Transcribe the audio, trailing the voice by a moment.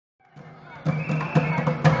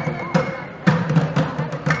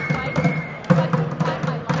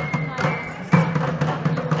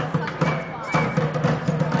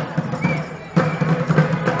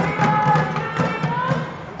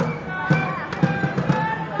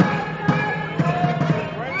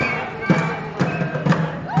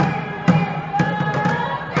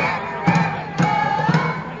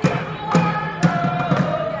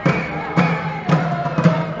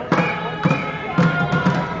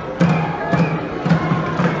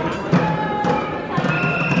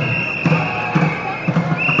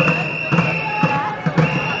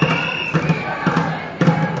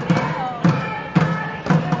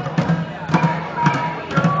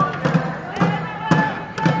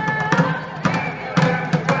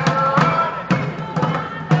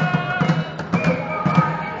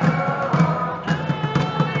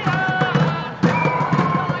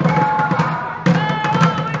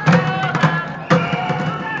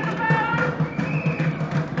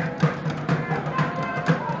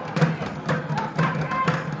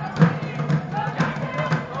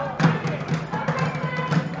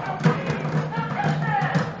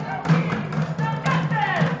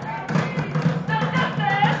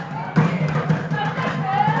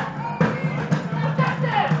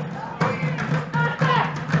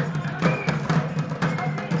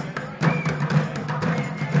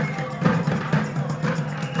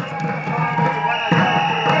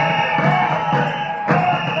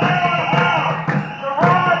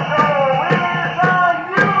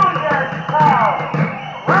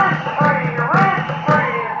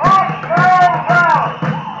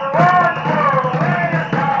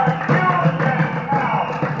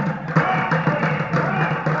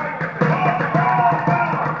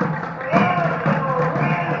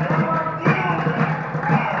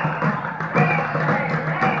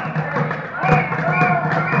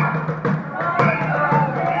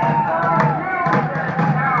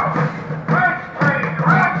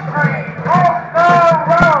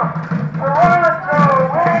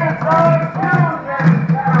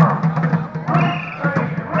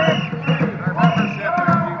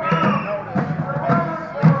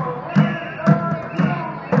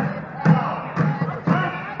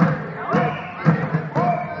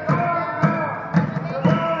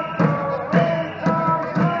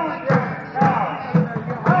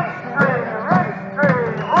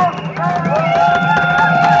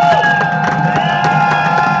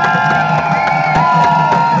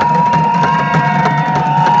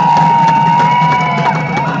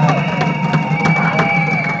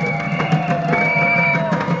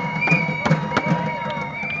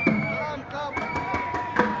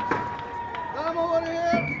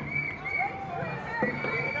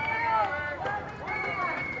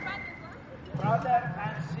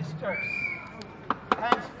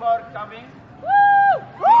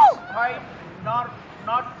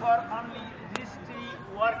not for only Richtree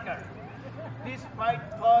workers. This fight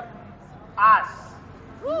for us,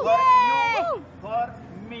 for you, for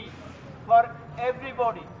me, for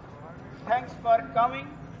everybody. Thanks for coming.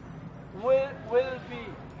 We'll be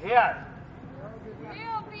here.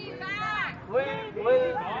 We'll be back. We will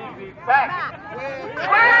be back. We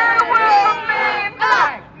will be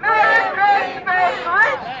back. Merry Christmas,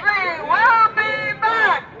 Richtree will be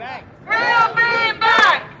back. We'll be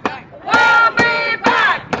back. We'll be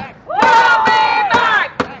back. We'll be back.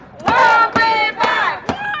 We'll be back.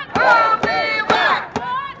 We'll be back.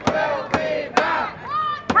 We'll be back.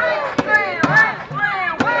 Richtree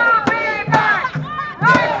will be back.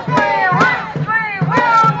 Richtree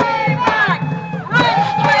will be back.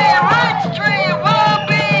 Richtree will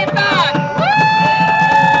be back.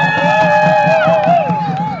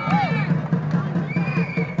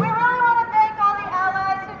 We really want to thank all the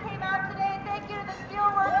allies who came out today. Thank you to the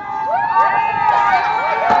steelworkers.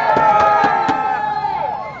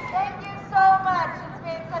 Thank you so much. It's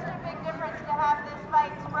made such a big difference to have this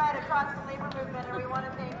fight spread across the labor movement, and we want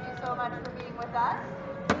to thank you so much for being with us.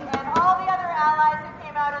 And all the other allies who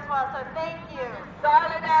came out as well, so thank you.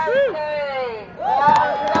 Solidarity! Solidarity!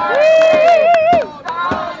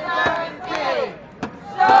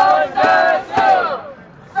 Solidarity!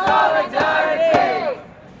 Solidarity!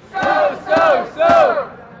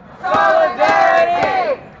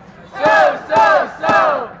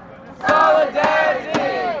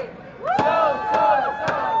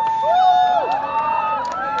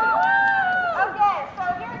 Okay, so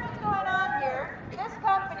here's what's going on here. This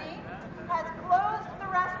company has closed the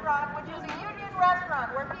restaurant, which is a union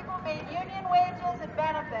restaurant where people made union wages and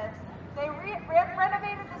benefits. They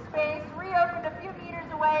renovated the space, reopened a few meters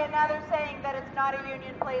away, and now they're saying that it's not a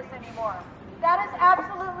union place anymore. That is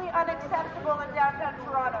absolutely unacceptable in downtown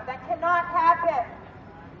Toronto. That cannot happen.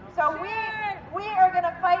 So we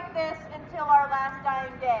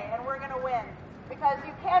day, and we're going to win. Because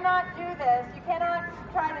you cannot do this. You cannot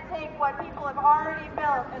try to take what people have already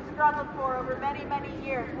built and struggled for over many, many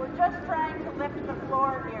years. We're just trying to lift the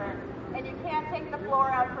floor here, and you can't take the floor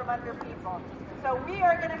out from under people. So we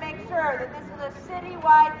are going to make sure that this is a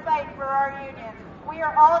citywide fight for our union. We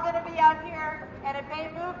are all going to be out here, and if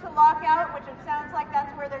they move to lockout, which it sounds like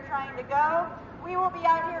that's where they're trying to go, we will be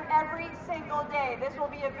out here every single day. This will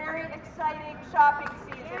be a very exciting shopping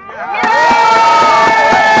season. Yeah!